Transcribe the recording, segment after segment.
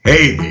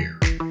Hey there.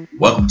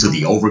 Welcome to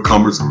the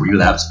Overcomers and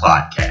Relapse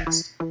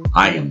podcast.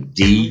 I am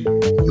D,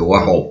 your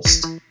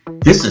host.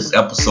 This is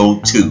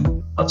episode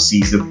 2 of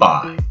season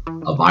 5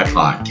 of my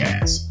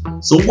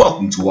podcast. So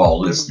welcome to all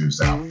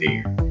listeners out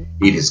there.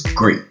 It is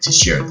great to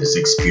share this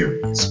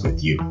experience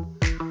with you.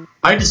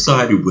 I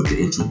decided with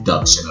the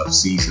introduction of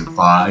season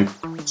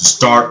 5 to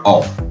start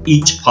off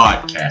each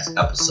podcast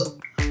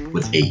episode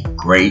with a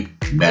great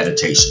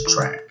meditation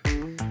track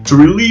to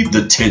relieve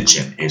the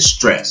tension and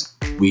stress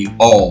we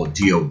all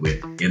deal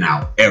with in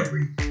our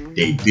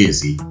everyday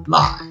busy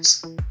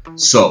lives.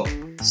 So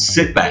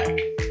sit back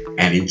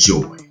and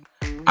enjoy.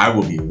 I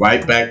will be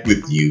right back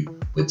with you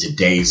with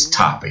today's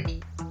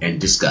topic and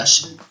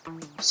discussion.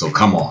 So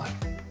come on,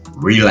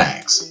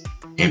 relax,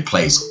 and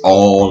place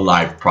all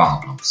life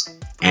problems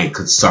and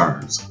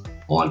concerns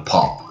on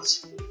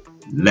pause.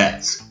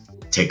 Let's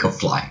take a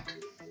flight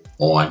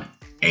on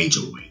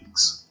angel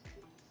wings.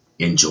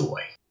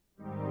 Enjoy.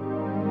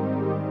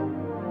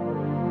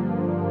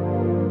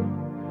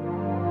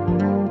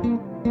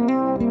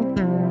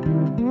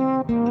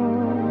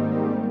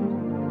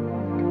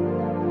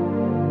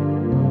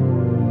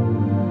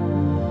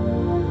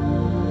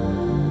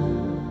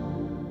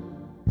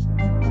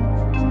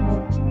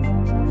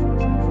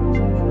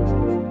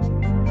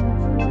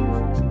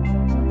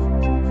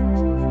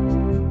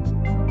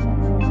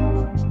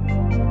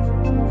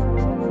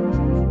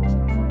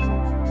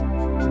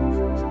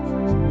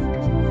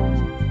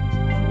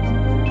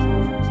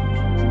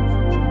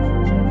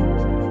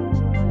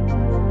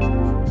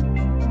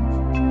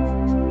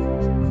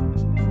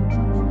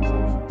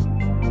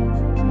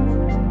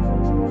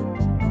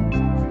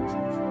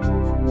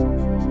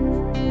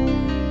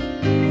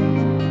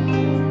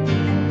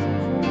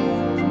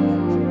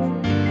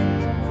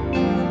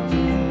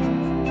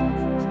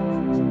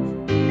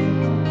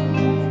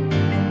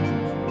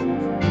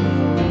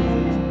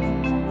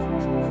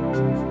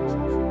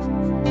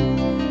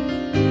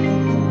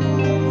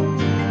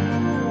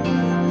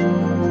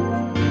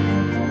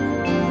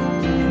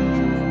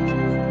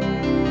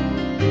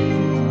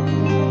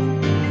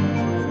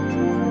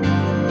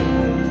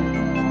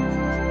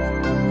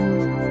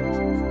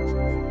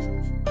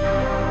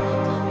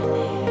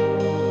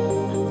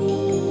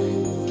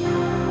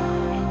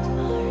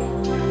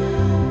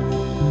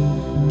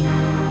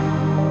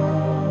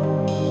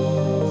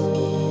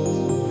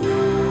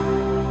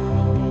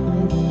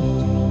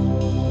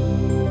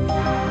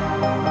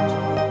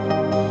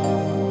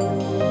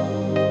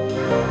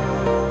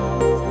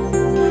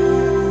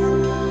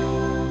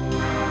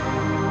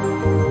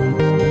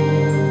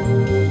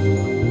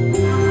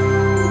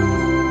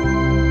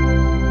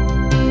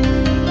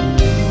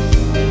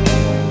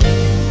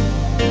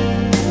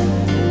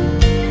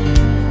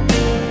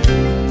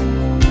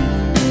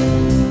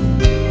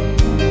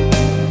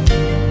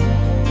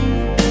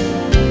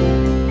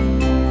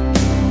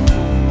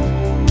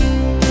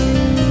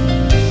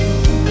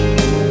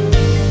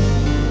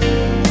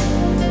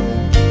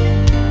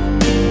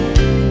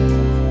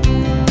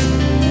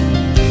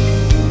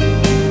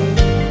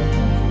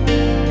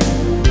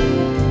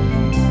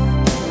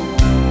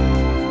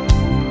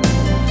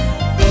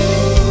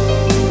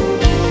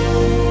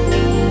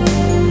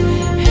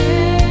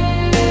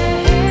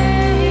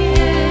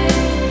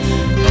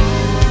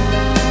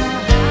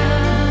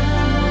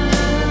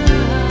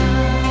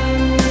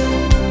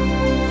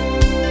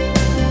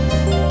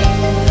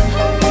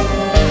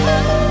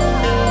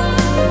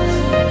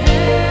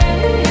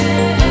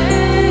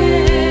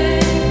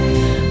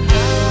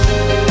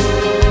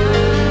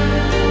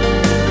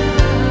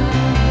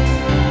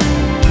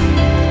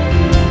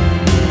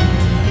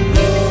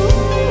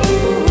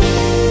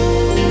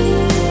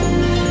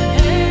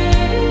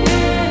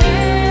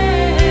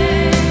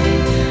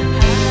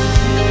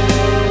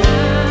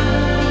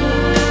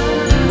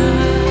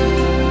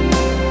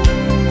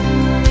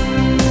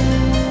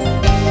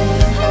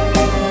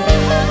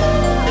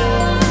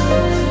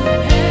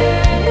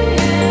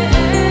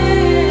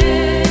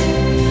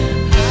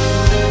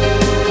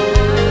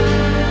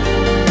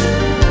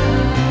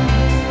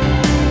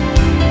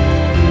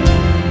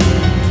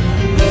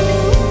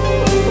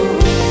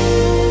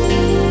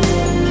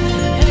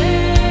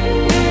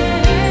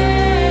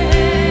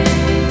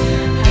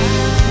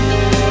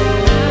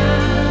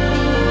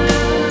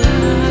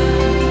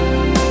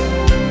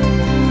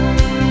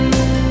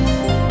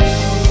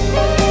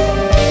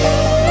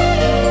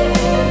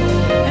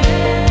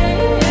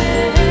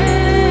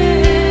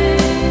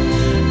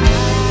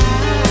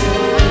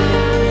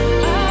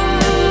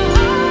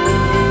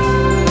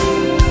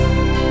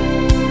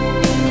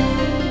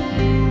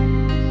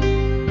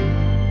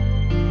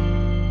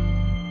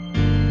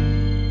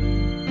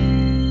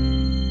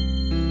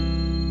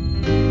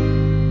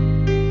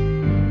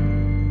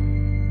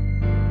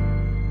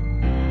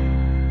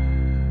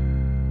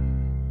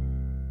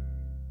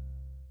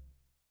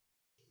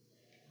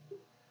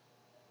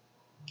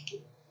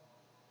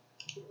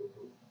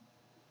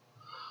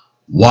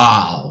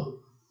 Wow,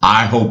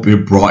 I hope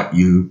it brought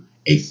you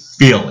a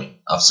feeling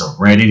of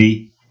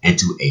serenity and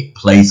to a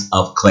place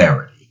of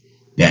clarity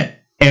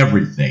that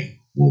everything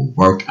will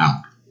work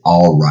out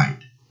All right.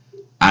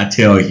 I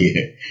tell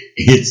you,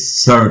 it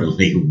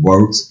certainly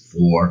works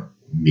for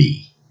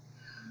me.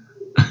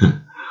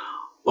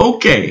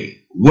 Okay,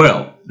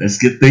 well, let's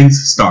get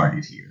things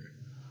started here.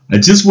 I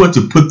just want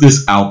to put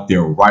this out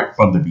there right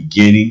from the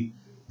beginning.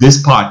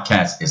 This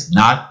podcast is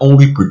not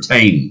only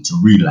pertaining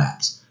to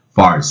relapse, as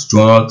far as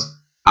drugs,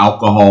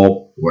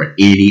 alcohol, or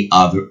any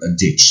other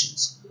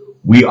addictions.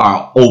 We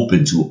are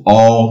open to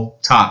all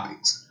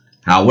topics.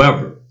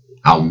 However,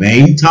 our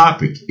main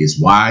topic is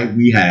why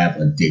we have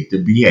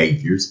addictive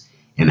behaviors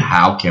and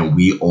how can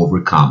we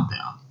overcome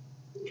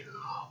them.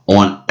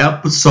 On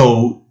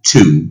episode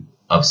 2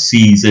 of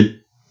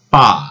season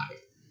 5,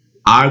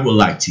 I would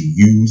like to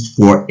use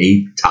for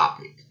a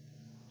topic: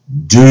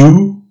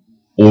 do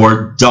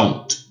or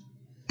don't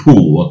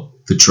pull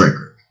the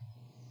trigger.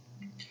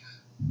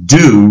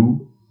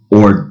 Do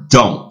or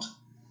don't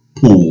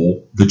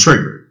pull the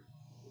trigger.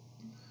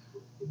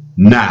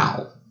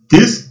 Now,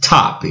 this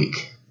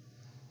topic,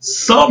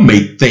 some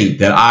may think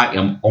that I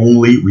am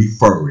only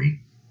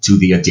referring to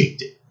the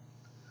addicted.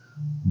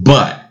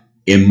 But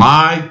in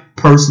my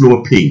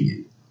personal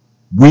opinion,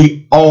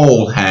 we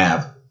all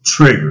have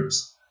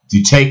triggers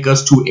to take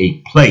us to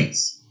a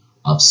place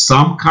of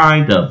some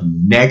kind of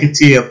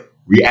negative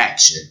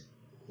reaction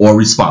or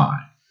respond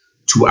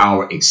to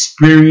our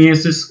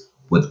experiences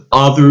with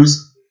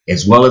others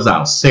as well as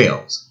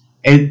ourselves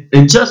and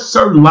just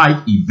certain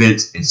life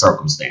events and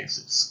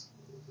circumstances.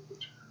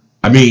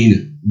 I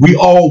mean, we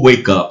all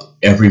wake up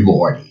every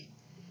morning,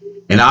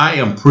 and I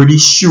am pretty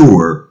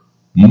sure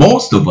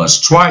most of us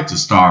try to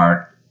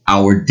start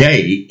our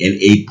day in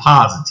a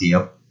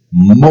positive,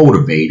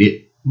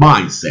 motivated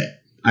mindset.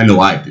 I know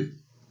I do.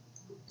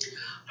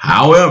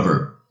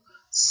 However,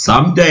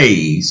 some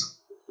days,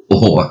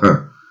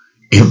 or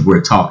if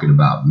we're talking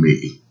about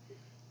me,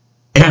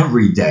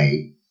 every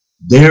day,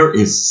 there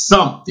is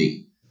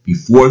something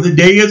before the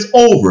day is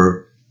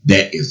over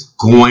that is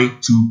going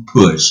to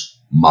push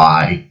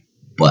my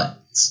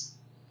buttons.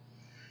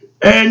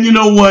 And you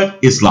know what?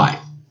 It's life.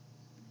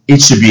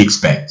 It should be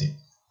expected.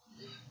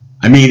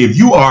 I mean, if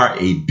you are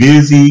a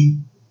busy,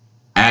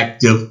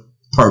 active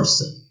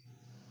person,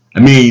 I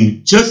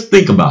mean, just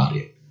think about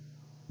it.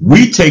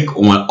 We take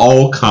on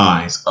all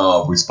kinds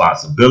of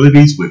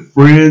responsibilities with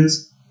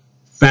friends,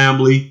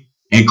 family,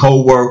 and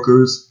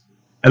co-workers,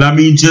 and I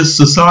mean just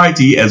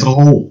society as a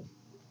whole.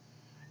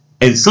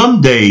 And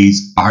some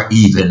days are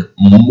even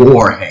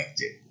more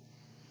hectic.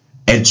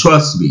 And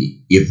trust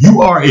me, if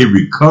you are a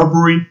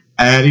recovering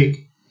addict,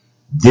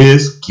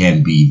 this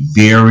can be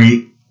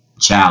very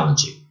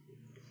challenging,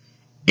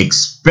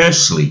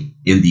 especially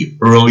in the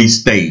early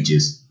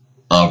stages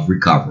of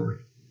recovery.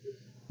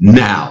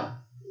 Now,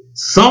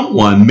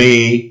 someone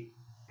may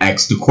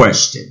ask the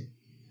question,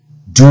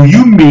 do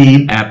you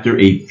mean after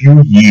a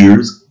few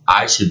years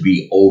I should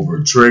be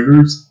over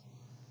triggers?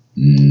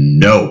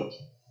 No,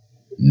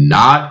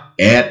 not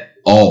at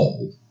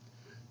all.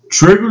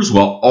 Triggers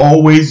will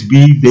always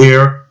be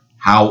there.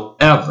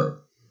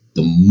 However,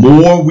 the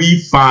more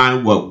we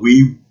find what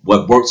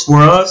works for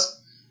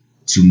us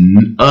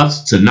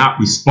to not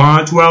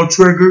respond to our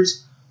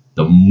triggers,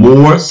 the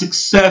more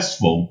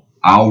successful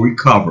our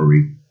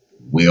recovery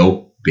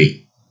will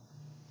be.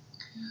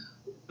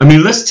 I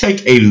mean, let's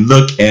take a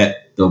look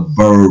at the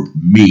verb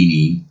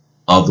meaning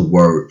of the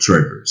word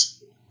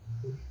triggers.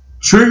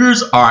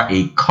 Triggers are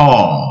a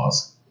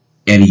cause,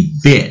 an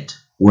event,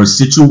 or a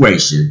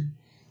situation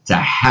to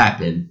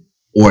happen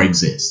or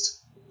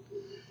exist.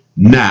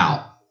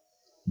 Now,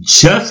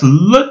 just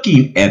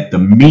looking at the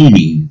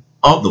meaning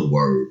of the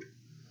word,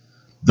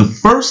 the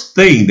first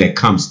thing that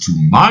comes to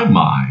my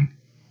mind,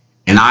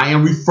 and I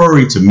am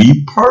referring to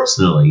me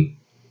personally,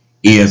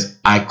 is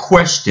I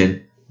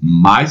question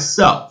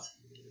myself.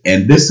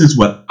 And this is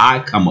what I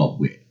come up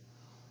with.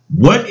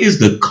 What is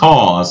the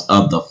cause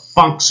of the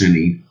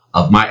functioning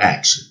of my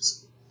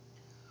actions?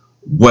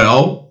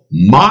 Well,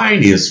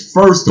 mine is,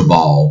 first of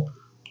all,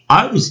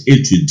 I was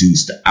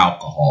introduced to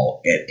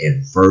alcohol at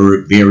a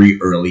very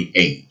early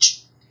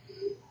age.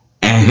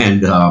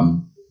 And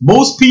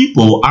most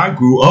people I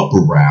grew up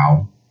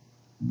around,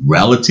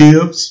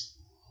 relatives,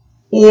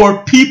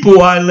 or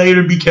people I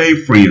later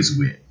became friends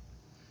with,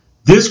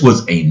 this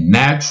was a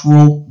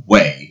natural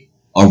way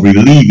of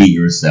relieving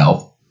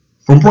yourself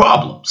from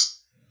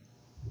problems.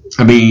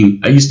 I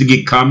mean, I used to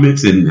get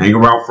comments and hang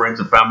around friends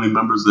and family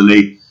members, and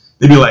they'd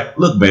be like,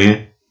 look,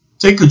 man,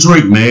 take a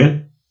drink,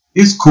 man.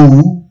 It's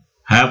cool.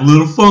 Have a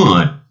little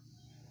fun.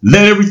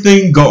 Let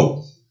everything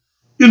go.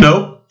 You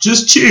know,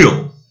 just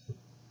chill.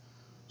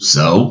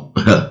 So,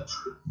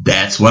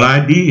 that's what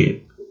I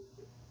did.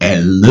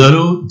 And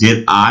little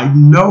did I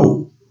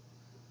know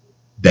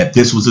that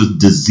this was a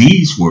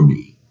disease for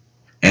me,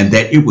 and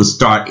that it would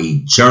start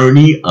a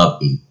journey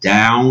of a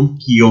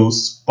downhill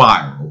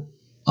spiral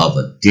of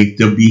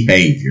addictive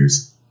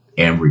behaviors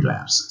and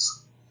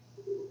relapses.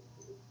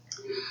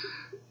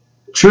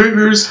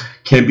 Triggers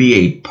can be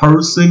a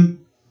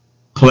person,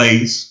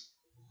 place,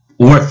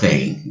 or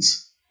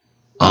things.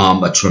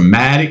 A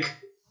traumatic,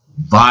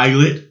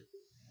 violent,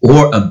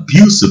 or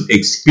abusive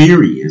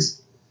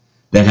experience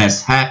that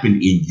has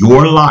happened in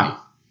your life,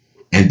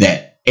 and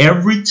that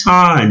every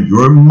time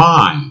your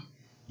mind,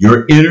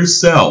 your inner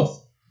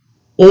self,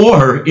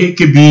 or it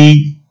could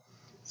be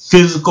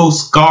physical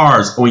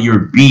scars on your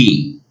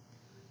being,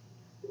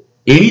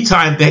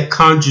 anytime that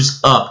conjures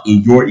up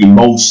in your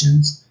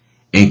emotions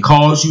and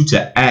cause you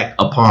to act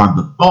upon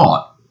the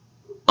thought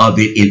of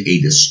it in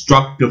a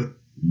destructive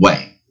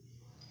way.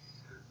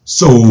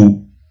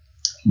 So,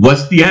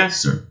 what's the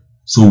answer?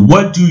 So,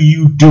 what do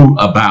you do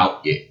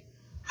about it?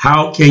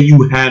 How can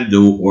you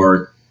handle,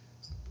 or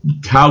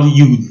how do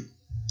you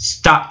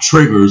stop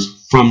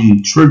triggers from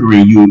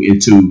triggering you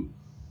into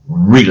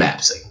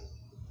relapsing?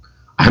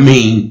 I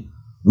mean,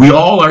 we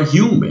all are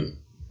human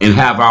and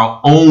have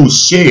our own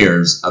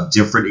shares of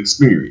different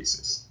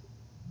experiences.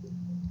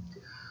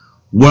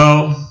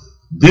 Well,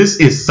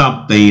 this is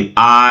something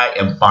I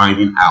am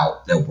finding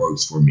out that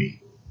works for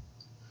me.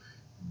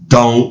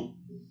 Don't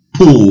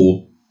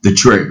pull the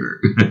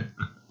trigger.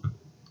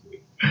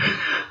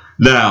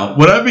 Now,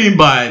 what I mean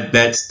by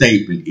that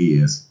statement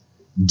is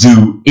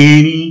do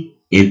any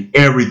and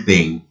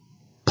everything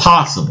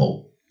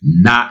possible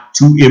not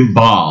to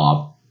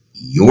involve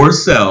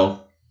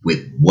yourself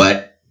with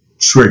what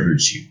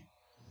triggers you,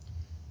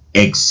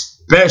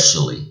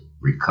 especially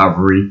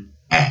recovery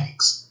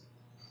addicts.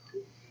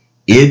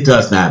 It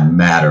does not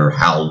matter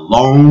how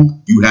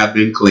long you have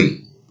been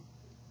clean.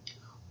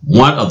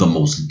 One of the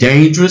most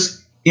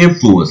dangerous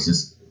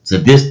influences to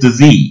this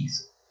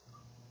disease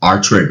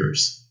are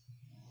triggers.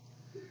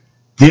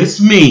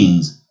 This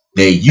means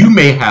that you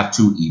may have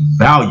to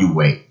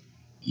evaluate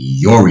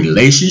your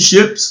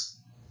relationships,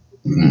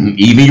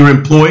 even your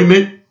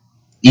employment,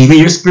 even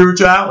your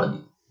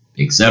spirituality,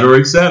 etc.,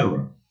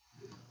 etc.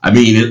 I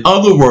mean, in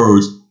other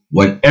words,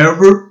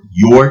 whatever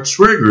your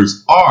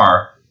triggers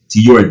are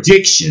to your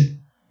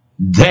addiction,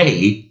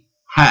 they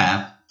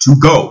have to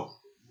go.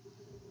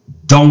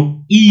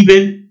 Don't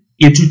even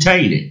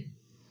entertain it.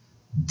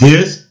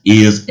 This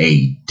is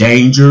a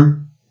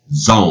danger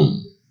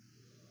zone.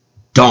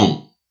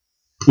 Don't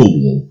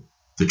pull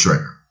the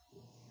trigger.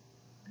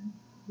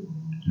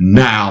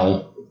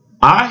 Now,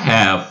 I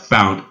have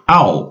found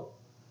out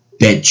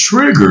that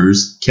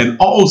triggers can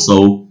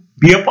also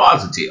be a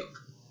positive.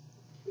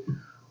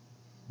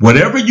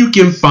 Whatever you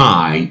can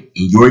find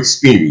in your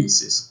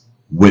experiences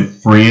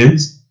with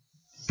friends,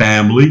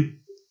 family,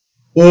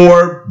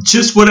 or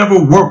just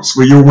whatever works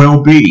for your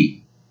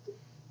well-being,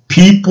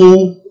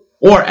 people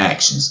or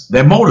actions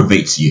that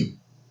motivates you,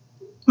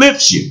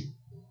 lifts you,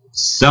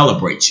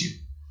 celebrates you.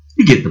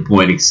 You get the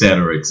point,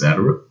 etc.,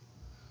 etc.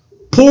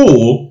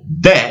 Pull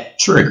that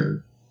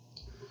trigger.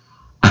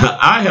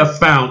 I have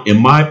found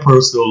in my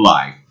personal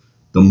life,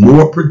 the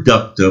more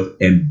productive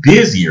and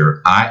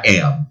busier I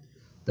am,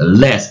 the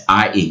less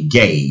I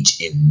engage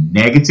in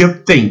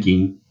negative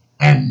thinking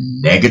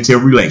and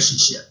negative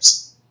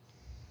relationships.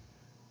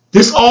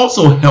 This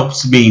also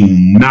helps me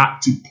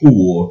not to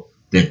pull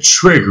the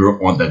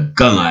trigger on the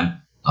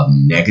gun of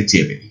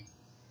negativity.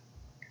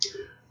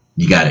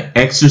 You got to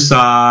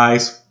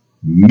exercise,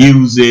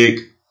 music,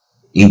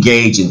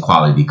 engage in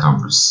quality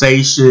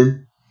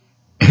conversation,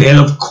 and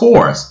of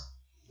course,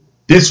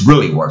 this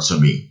really works for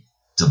me,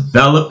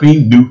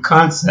 developing new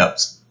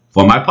concepts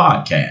for my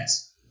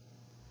podcast.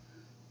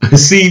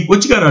 See,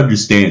 what you got to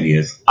understand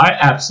is I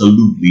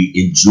absolutely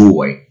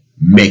enjoy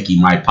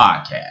making my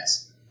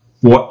podcast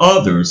for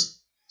others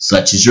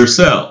such as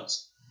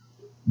yourselves.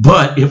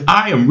 But if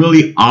I am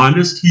really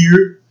honest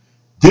here,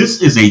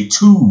 this is a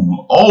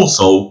tool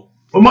also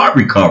for my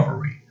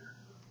recovery.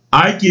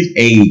 I get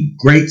a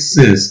great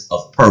sense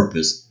of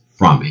purpose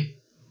from it.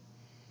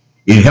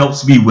 It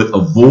helps me with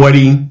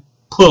avoiding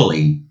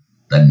pulling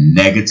the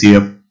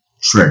negative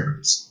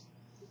triggers.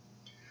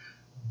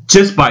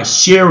 Just by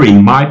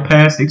sharing my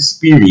past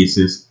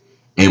experiences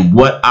and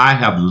what I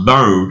have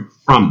learned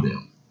from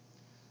them,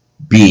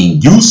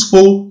 being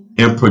useful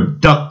and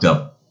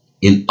productive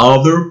in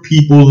other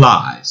people's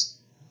lives,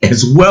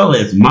 as well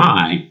as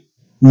mine,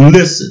 who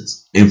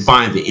listens and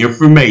finds the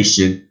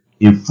information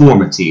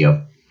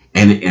informative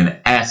and an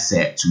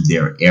asset to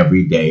their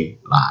everyday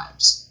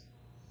lives.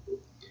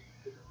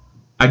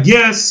 I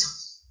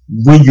guess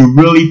when you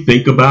really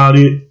think about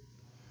it,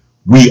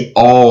 we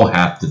all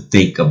have to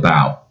think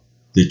about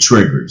the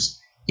triggers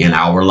in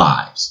our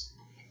lives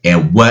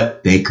and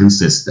what they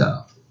consist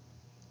of.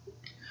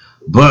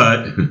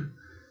 But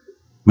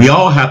we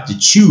all have to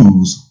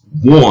choose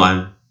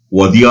one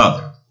or the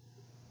other.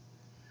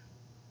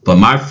 But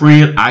my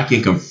friend, I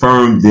can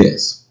confirm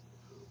this.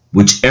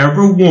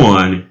 Whichever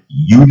one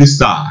you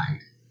decide,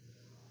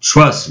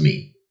 trust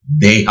me,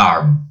 they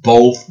are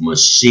both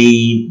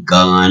machine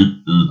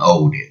gun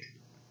loaded.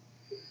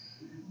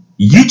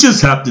 You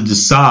just have to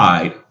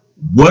decide,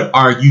 what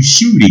are you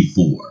shooting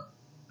for?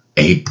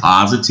 A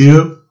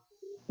positive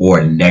or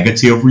a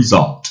negative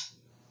result?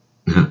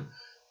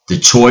 The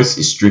choice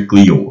is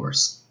strictly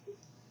yours.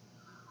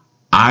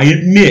 I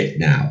admit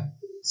now,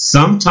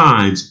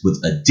 sometimes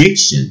with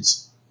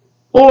addictions,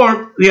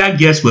 or I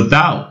guess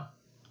without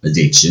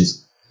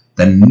addictions,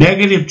 the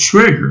negative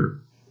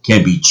trigger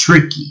can be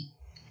tricky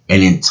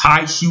and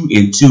entice you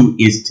into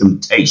its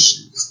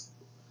temptations.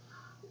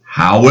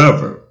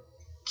 However,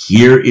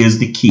 here is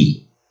the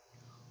key.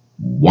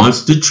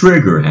 Once the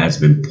trigger has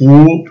been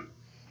pulled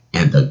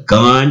and the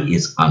gun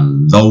is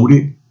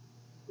unloaded,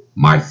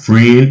 my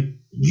friend,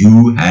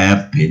 you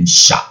have been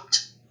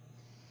shot.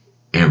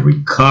 And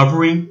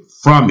recovering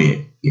from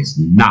it is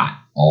not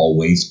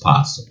always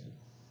possible.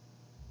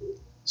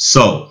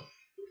 So,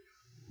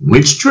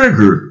 which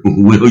trigger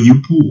will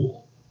you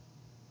pull?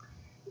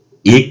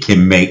 It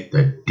can make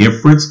the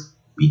difference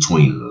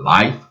between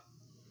life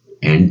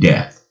and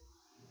death.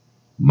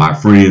 My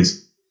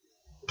friends,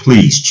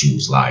 please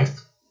choose life.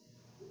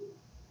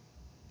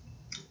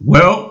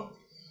 Well,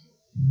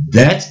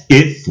 that's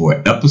it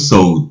for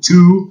episode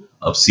 2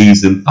 of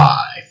season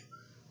 5.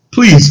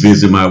 Please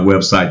visit my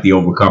website, The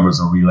Overcomers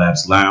of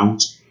Relapse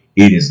Lounge.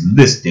 It is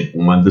listed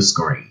on the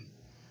screen.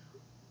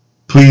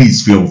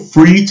 Please feel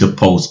free to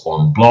post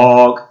on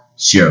blog,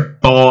 share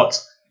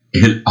thoughts,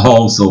 and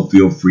also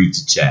feel free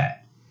to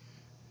chat.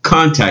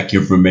 Contact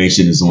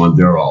information is on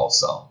there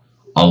also,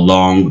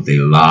 along with a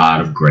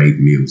lot of great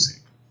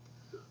music.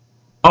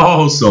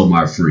 Also,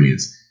 my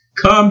friends,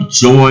 come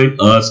join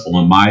us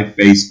on my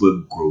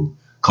Facebook group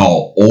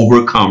called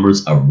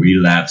Overcomers of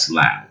Relapse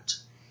Lounge.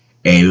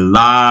 A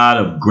lot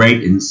of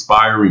great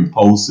inspiring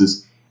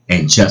posts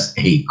and just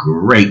a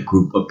great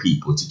group of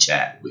people to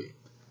chat with.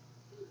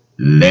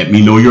 Let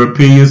me know your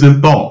opinions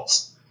and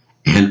thoughts.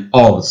 And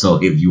also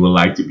if you would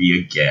like to be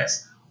a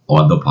guest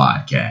on the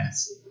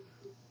podcast.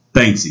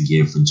 Thanks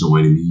again for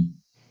joining me,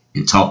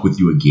 and talk with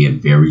you again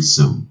very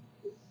soon.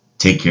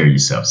 Take care of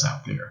yourselves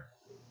out there.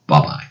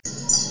 Bye-bye. God,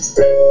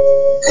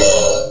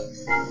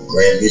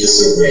 grant me the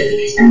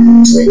serenity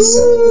to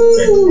accept the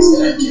things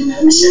that I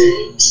cannot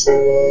change,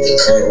 the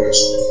courage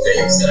for the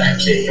things that I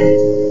can,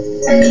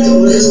 and the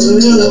wisdom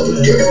to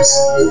endurance.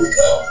 Here we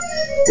go.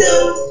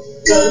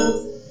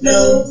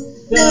 No.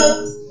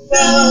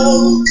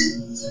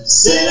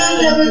 Said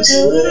I'll never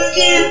do it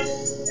again.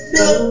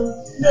 No.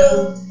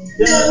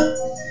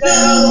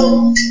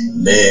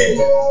 Man,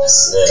 I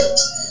slept.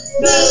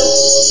 No.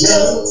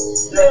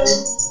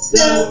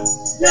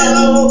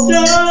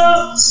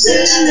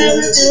 Said I'll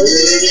never do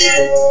it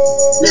again.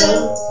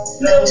 No.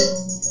 Well,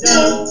 no.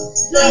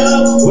 Said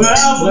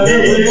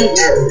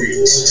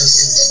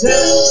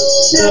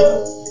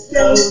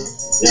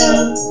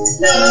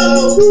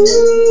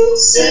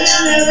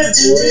I'll never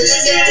do it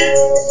again.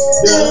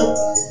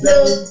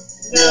 No.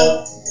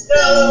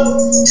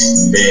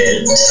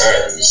 Man, I'm tired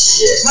of this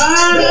shit. No.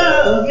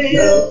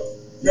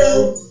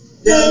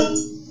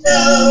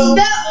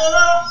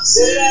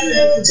 Said I'll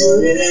never do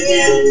it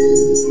again.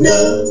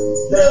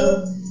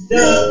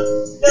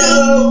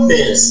 No.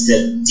 Man, it's the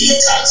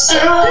detox.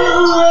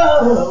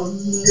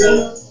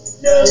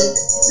 No.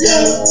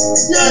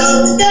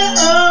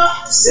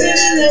 Said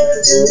I'll never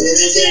do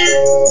it again.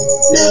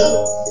 No.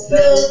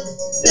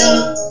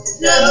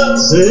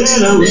 Said I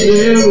would never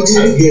do it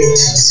again.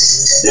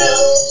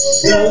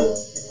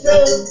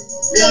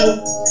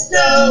 No.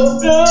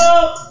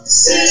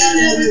 Said I'll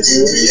never do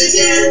it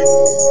again.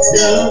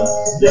 No.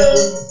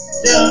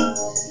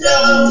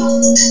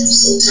 I'm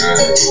so tired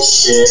of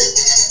this shit.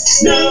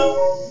 No.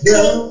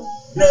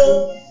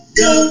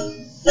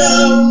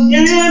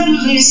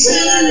 Emily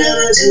said I'll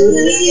never do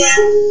it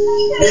again.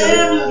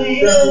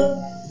 Emily, no.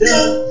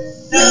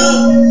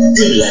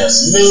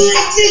 Relapse me. I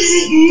did it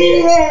again.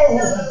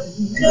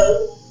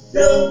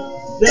 No.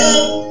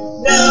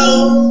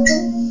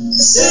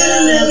 Said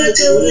I'll never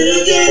do it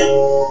again.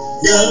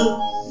 No.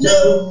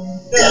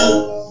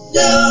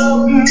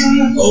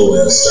 Oh,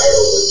 well, start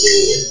over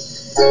again.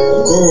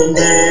 I'm going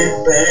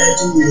back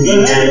to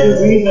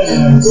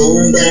rehab.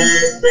 Going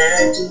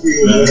back to rehab.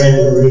 Going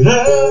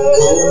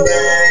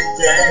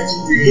back to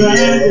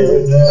rehab.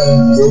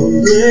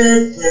 Going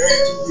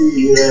back to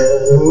rehab.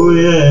 Oh,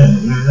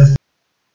 yeah.